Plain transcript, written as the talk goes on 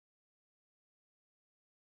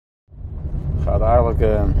Het gaat eigenlijk,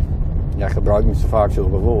 ja, ik gebruik niet zo vaak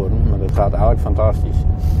zulke woorden, maar het gaat eigenlijk fantastisch.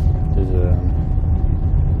 Dus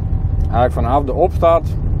eigenlijk vanaf de opstart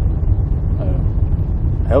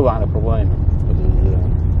heel weinig problemen.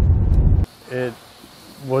 It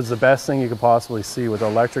was the best thing you could possibly see with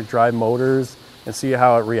electric drive motors and see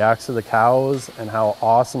how it reacts to the cows and how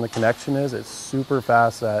awesome the connection is. It's super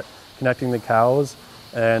fast at connecting the cows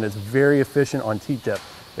and it's very efficient on teat dip.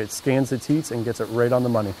 It scans the teats and gets it right on the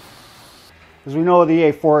money. As we know,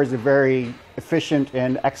 the A4 is a very efficient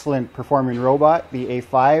and excellent performing robot. The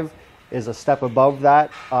A5 is a step above that.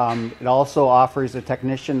 It also offers the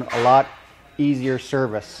technician a lot easier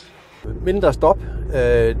service. Mindre stop,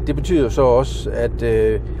 det betyder så også, at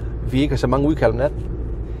vi ikke har så mange udkald om natten.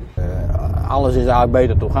 Alles is eigenlijk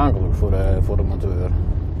beter toegankelijk voor de monteur.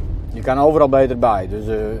 Je kan overal beter bij, dus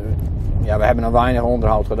ja, we hebben nog weinig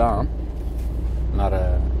onderhoud gedaan. Maar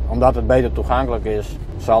omdat het beter toegankelijk is,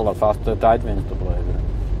 zal dat vast tijdwinst opleveren.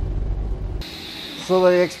 So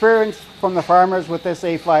the experience from the farmers with this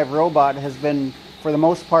A5 robot has been, for the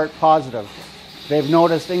most part, positive. They've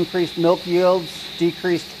noticed increased milk yields,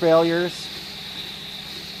 decreased failures.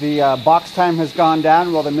 The box time has gone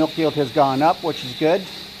down while the milk yield has gone up, which is good.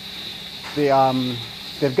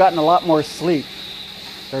 They've gotten a lot more sleep.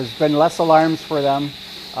 There's been less alarms for them,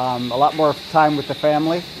 a lot more time with the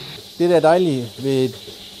family. Det der er dejligt ved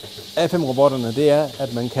A5-robotterne, det er,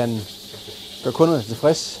 at man kan gøre kunderne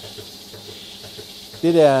tilfreds.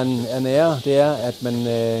 Det der er en ære, det er, at man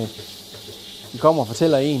de kommer og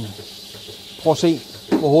fortæller en, prøv at se,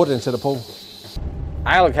 hvor hurtigt den sætter på.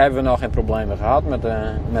 Eigenlijk hebben we nog geen problemen gehad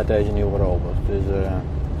met deze nieuwe robot. Dus,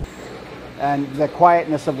 and the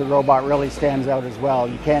quietness of the robot really stands out as well.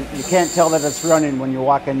 You can't tell that it's running when you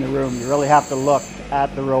walk in the room. You really have to look at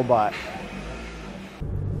the robot.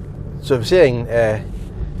 Serviceringen af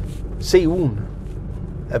CU'en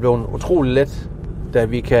er blevet utrolig let, da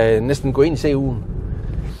vi kan næsten gå ind i CU'en.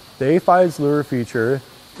 The A5's lure feature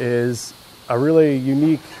is a really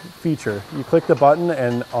unique feature. You click the button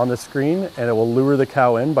and on the screen and it will lure the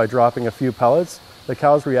cow in by dropping a few pellets. The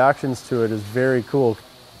cow's reactions to it is very cool.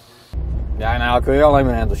 Ja, en eigenlijk kun je alleen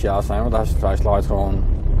maar enthousiast zijn, want hij sluit gewoon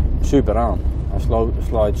super aan. Hij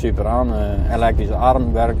sluit super aan. Elektrische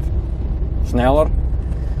arm werkt sneller.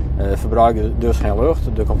 Verbruikt dus geen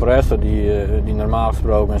lucht. De compressor die normaal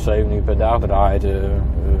gesproken 7 uur per dag draait,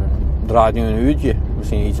 draait nu een uurtje,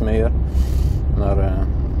 misschien iets meer. Maar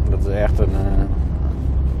dat is echt een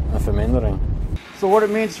vermindering. So what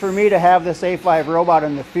it means for me to have this A5 robot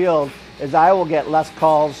in the field is I will get less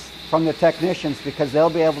calls from the technicians because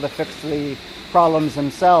they'll be able to fix the problems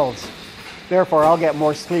themselves. Therefore I'll get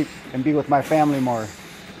more sleep and be with my family more.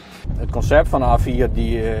 Het concept van de A4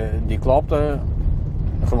 die klopte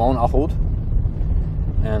gewoon al goed.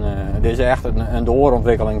 En dit is echt een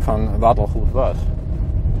doorontwikkeling van wat al goed was.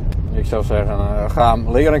 Ik zou zeggen, ga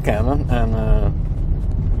hem leren kennen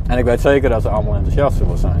en ik weet zeker dat ze allemaal enthousiast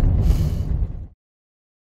zullen zijn.